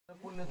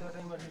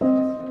গঙ্গারামপুর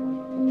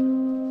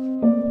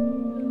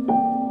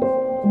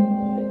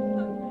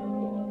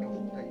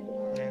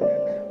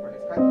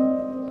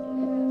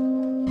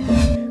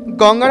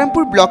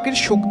ব্লকের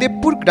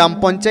সুখদেবপুর গ্রাম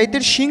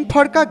পঞ্চায়েতের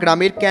সিংফরকা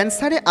গ্রামের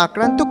ক্যান্সারে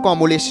আক্রান্ত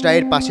কমলেশ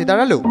রায়ের পাশে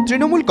দাঁড়ালো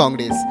তৃণমূল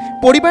কংগ্রেস।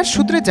 পরিবার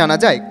সূত্রে জানা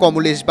যায়,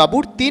 কমলেশ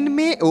বাবুর 3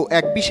 মেয়ে ও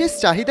এক বিশেষ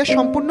চাহিদা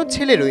সম্পন্ন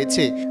ছেলে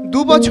রয়েছে।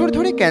 2 বছর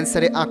ধরে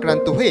ক্যান্সারে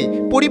আক্রান্ত হয়ে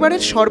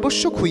পরিবারের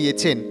সর্বস্ব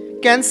খুইয়েছেন।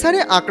 ক্যান্সারে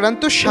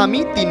আক্রান্ত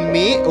স্বামী, 3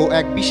 মেয়ে ও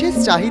এক বিশেষ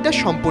চাহিদা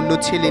সম্পন্ন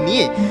ছেলে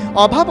নিয়ে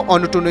অভাব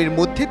অনটনের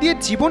মধ্যে দিয়ে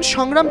জীবন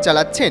সংগ্রাম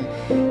চালাচ্ছেন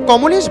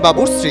কমলেশ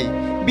বাবুর স্ত্রী।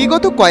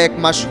 বিগত কয়েক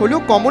মাস হলো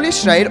কমলেশ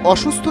রায়ের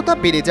অসুস্থতা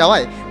বেড়ে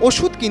যাওয়ায়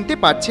ওষুধ কিনতে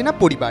পারছে না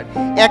পরিবার।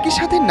 একই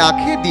সাথে না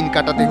খেয়ে দিন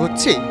কাটাতে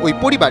হচ্ছে ওই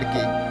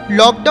পরিবারকে।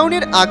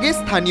 লকডাউনের আগে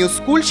স্থানীয়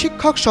স্কুল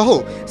শিক্ষক সহ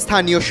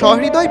স্থানীয়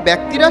সহৃদয়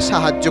ব্যক্তিরা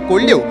সাহায্য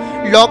করলেও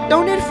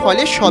লকডাউনের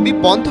ফলে সবই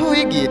বন্ধ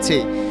হয়ে গিয়েছে।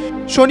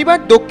 শনিবার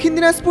দক্ষিণ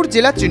দিনাজপুর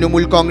জেলা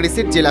তৃণমূল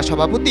কংগ্রেসের জেলা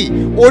সভাপতি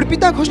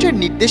অর্পিতা ঘোষের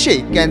নির্দেশে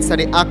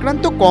ক্যান্সারে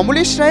আক্রান্ত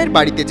কমলেশ রায়ের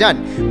বাড়িতে যান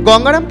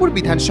গঙ্গারামপুর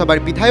বিধানসভার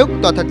বিধায়ক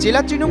তথা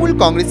জেলা তৃণমূল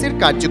কংগ্রেসের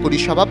কার্যকরী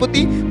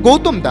সভাপতি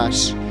গৌতম দাস।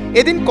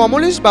 এদিন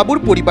কমলেশ বাবুর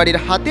পরিবারের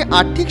হাতে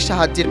আর্থিক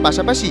সাহায্যের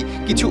পাশাপাশি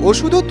কিছু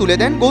ওষুধও তুলে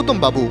দেন গৌতম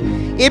বাবু।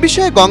 এ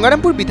বিষয়ে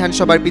গঙ্গারামপুর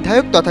বিধানসভার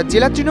বিধায়ক তথা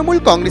জেলা তৃণমূল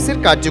কংগ্রেসের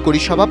কার্যকরী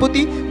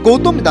সভাপতি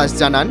গৌতম দাস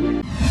জানান,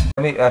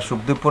 আমি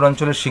সুখদেবপুর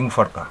অঞ্চলের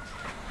সিংফরকা,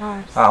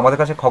 আমাদের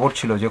কাছে খবর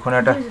ছিল যে ওখানে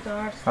একটা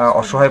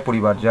অসহায়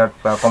পরিবার, যার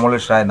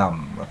কমলেশ রায় নাম,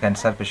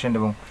 ক্যান্সার পেশেন্ট,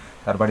 এবং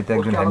তার বাড়িতে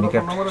একজন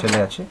হ্যান্ডিক্যাপ্ট ছেলে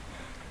আছে।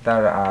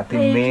 তার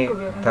 3 মেয়ে,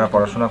 তারা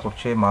পড়াশোনা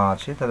করছে, মা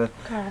আছে, তাদের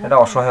একটা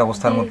অসহায়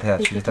অবস্থার মধ্যে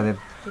আছে। যে তাদের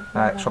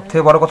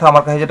সবথেকে বড় কথা,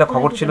 আমার কাছে যেটা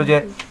খবর ছিল যে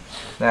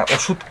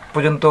ওষুধ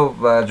পর্যন্ত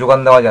যোগান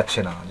দেওয়া যাচ্ছে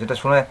না, যেটা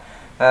শুনে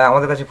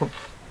আমাদের কাছে খুব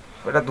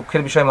একটা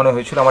দুঃখের বিষয় মনে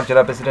হয়েছিল। আমার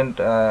জেলা প্রেসিডেন্ট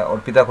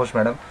অর্পিতা ঘোষ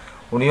ম্যাডাম,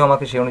 উনিও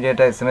আমাকে সেই অনুযায়ী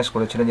একটা SMS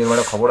করেছিলেন যে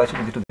একটা খবর আছে,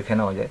 যদি একটু দেখে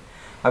নেওয়া যায়।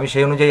 আমি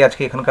সেই অনুযায়ী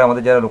আজকে এখানকার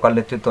আমাদের যারা লোকাল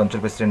নেতৃত্ব, অঞ্চল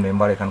প্রেসিডেন্ট,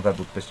 মেম্বার, এখানকার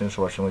বুথ প্রেসিডেন্ট,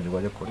 সবার সঙ্গে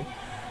যোগাযোগ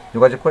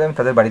করে আমি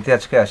তাদের বাড়িতে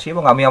আজকে আসি,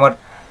 এবং আমি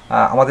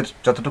আমাদের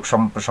যতটুকু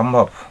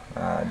সম্ভব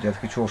যে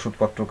কিছু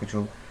ওষুধপত্র, কিছু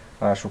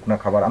শুকনো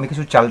খাবার, আমি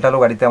কিছু চালটালও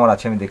গাড়িতে আমার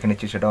আছে, আমি দেখে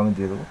নিচ্ছি, সেটাও আমি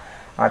দিয়ে দেবো।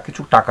 আর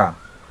কিছু টাকা,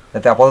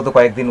 যাতে আপাতত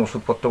কয়েকদিন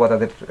ওষুধপত্র বা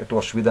তাদের একটু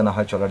অসুবিধা না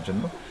হয় চলার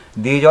জন্য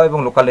দিয়ে যাওয়া, এবং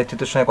লোকাল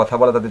নেতৃত্বের সঙ্গে কথা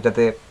বলা, তাদের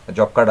যাতে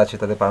জব কার্ড আছে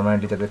তাদের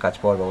পার্মানেন্টলি তাদের কাজ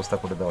পাওয়ার ব্যবস্থা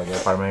করে দেওয়া যায়,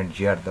 পার্মানেন্ট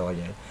জিআর দেওয়া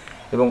যায়।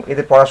 এবং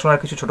এদের পড়াশোনার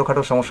কিছু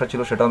ছোটোখাটো সমস্যা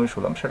ছিল, সেটাও আমি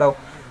শুনলাম, সেটাও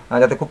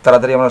যাতে খুব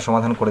তাড়াতাড়ি আমরা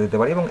সমাধান করে দিতে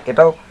পারি। এবং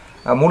এটাও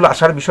মূল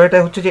আসার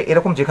বিষয়টাই হচ্ছে যে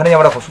এরকম যেখানেই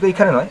আমরা, শুধু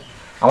এখানে নয়,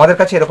 আমাদের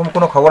কাছে এরকম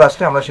কোনো খবর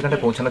আসলে আমরা সেখানে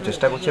পৌঁছানোর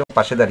চেষ্টা করছি, এবং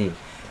পাশে দাঁড়িয়ে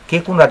কে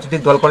কোন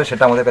রাজনৈতিক দল করে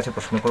সেটা আমাদের কাছে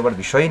প্রশ্ন করবার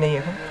বিষয়ই নেই।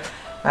 এখন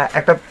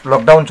একটা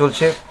লকডাউন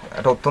চলছে,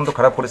 একটা অত্যন্ত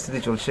খারাপ পরিস্থিতি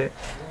চলছে,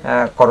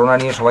 করোনা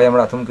নিয়ে সবাই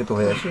আমরা আতঙ্কিত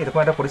হয়ে আছি। এরকম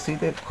একটা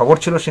পরিস্থিতিতে খবর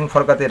ছিল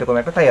সিংফরকাতে এরকম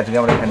একটা, তাই আজকে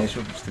আমরা এখানে এসে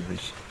উপস্থিত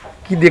হয়েছি।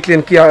 কি দেখলেন,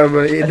 কি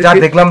যা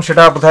দেখলাম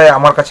সেটা বোধহয়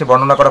আমার কাছে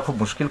বর্ণনা করা খুব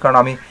মুশকিল, কারণ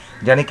আমি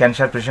জানি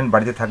ক্যান্সার পেশেন্ট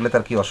বাড়িতে থাকলে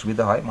তার কি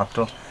অসুবিধা হয়। মাত্র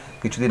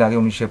কিছুদিন আগে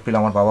 19 এপ্রিল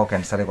আমার বাবাও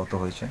ক্যান্সারে গত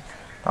হয়েছে।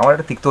 আমার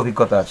একটা তিক্ত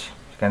অভিজ্ঞতা আছে,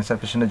 ক্যান্সার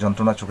পেশেন্টের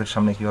যন্ত্রণা চোখের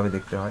সামনে কীভাবে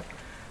দেখতে হয়,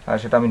 আর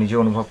সেটা আমি নিজে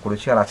অনুভব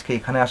করেছি। আর আজকে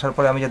এখানে আসার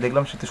পরে আমি যা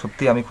দেখলাম, সেটা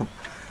সত্যি আমি খুব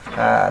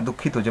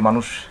দুঃখিত যে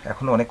মানুষ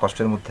এখনও অনেক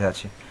কষ্টের মধ্যে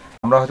আছে।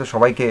 আমরা হয়তো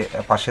সবাইকে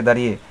পাশে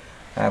দাঁড়িয়ে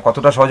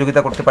কতটা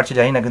সহযোগিতা করতে পারছি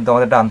জানি না, কিন্তু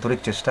আমাদের একটা আন্তরিক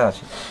চেষ্টা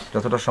আছে,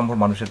 যতটা সম্ভব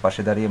মানুষের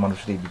পাশে দাঁড়িয়ে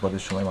মানুষের এই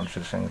বিপদের সময়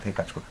মানুষের সঙ্গে থেকে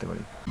কাজ করতে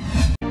পারি।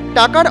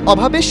 টাকার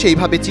অভাবে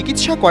সেইভাবে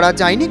চিকিৎসা করা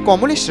যায়নি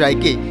কমলেশ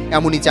রায়কে,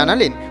 এমনই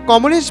জানালেন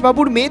কমলেশ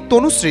বাবুর মেয়ে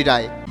তনুশ্রী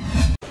রায়।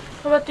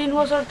 3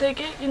 বছর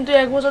থেকে, কিন্তু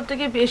 1 বছর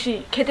থেকে বেশি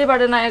খেতে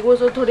পারে না, 1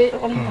 বছর ধরে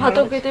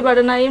ভাতও খেতে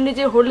পারে না, এমনি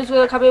যে হরলিক্স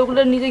খাবে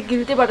ওগুলো নিজে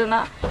গিলতে পারে না,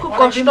 খুব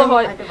কষ্ট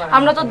হয়।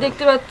 আমরা তো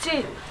দেখতে পাচ্ছি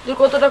যে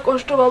কতটা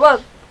কষ্ট বাবা।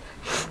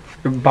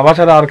 বাবা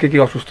ছাড়া আর কি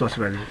অসুস্থ আছে?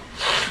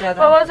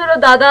 বাবা ছাড়া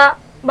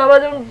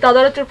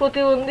দাদার হচ্ছে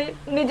প্রতিবন্ধী,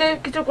 নিজে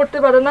কিছু করতে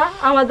পারে না,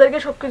 আমাদেরকে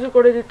সবকিছু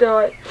করে দিতে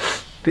হয়।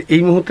 তো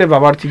এই মুহূর্তে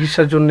বাবার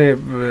চিকিৎসার জন্য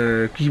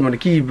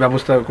কি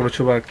ব্যবস্থা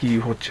করেছো বা কি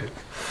হচ্ছে?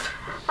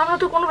 আমরা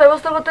তো কোনো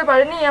ব্যবস্থা করতে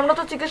পারিনি, আমরা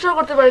তো চিকিৎসাও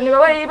করতে পারিনি।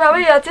 বাবা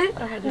এইভাবেই আছে,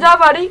 যা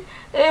পারি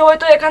এই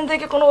হয়তো এখান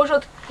থেকে কোনো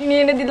ওষুধ কিনে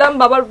এনে দিলাম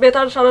বাবার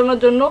ব্যথার সারানোর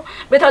জন্য,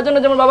 ব্যথার জন্য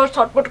যেমন বাবার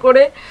ছটফট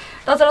করে।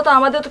 তাছাড়া তো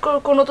আমাদের তো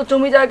কোনো তো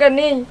জমি জায়গা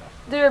নেই,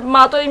 যে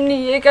মা তো এমনি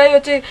একাই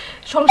হচ্ছে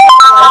সংসার।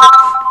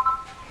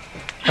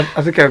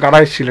 আচ্ছা, কারা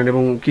এসেছিলেন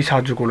এবং কি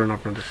সাহায্য করলেন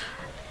আপনাদের?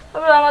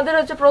 আমাদের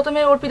হচ্ছে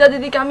প্রথমে অর্পিতা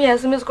দিদিকে আমি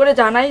SMS করে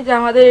জানাই যে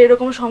আমাদের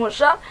এরকম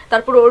সমস্যা।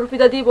 তারপর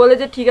অর্পিতা দিদি বলে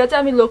যে ঠিক আছে,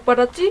 আমি লোক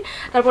পাঠাচ্ছি।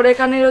 তারপর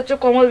এখানে হচ্ছে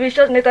কমল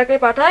বিশ্বাস নেতাকে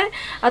পাঠায়,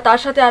 আর তার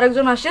সাথে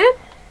আরেকজন আসে,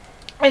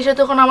 এসে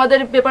তখন আমাদের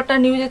ব্যাপারটা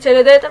নিউজে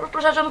ছেড়ে দেয়। তারপর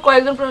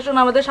কয়েকজন প্রশাসন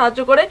আমাদের সাহায্য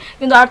করে,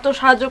 কিন্তু আর তো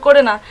সাহায্য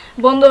করে না,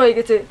 বন্ধ হয়ে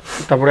গেছে।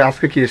 তারপরে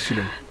আজকে কি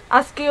এসেছিলেন?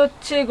 আজকে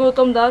হচ্ছে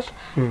গৌতম দাস,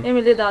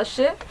 MLA দাস,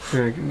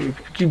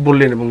 কি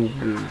বললেন? এবং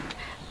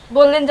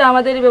বললেন যে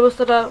আমাদের এই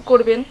ব্যবস্থাটা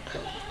করবেন,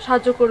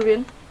 সাহায্য করবেন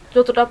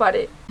যতটা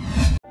পারে।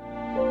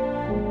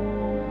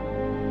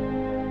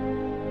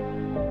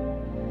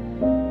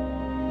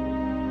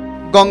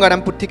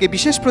 গঙ্গারামপুর থেকে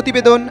বিশেষ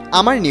প্রতিবেদন,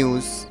 আমার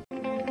news.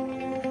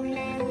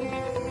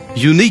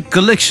 Unique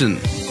collection,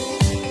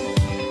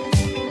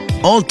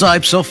 all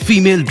types of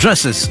female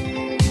dresses,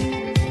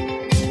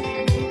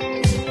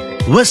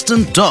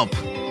 western top,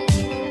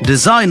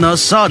 designer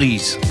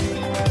sarees,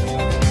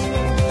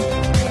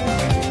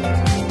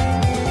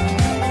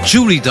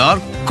 churidar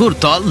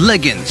kurta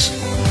leggings,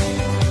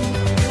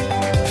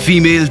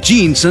 female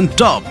jeans and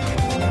top,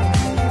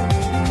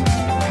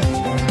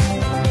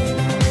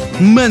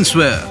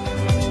 menswear,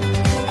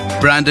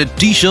 branded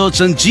t-shirts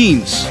and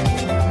jeans,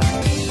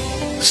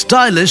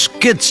 stylish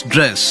kids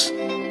dress.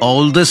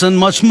 All this and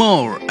much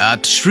more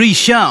at Sri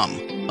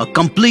Shyam, a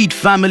complete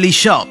family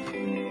shop,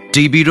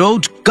 TB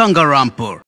Road, Gangarampur.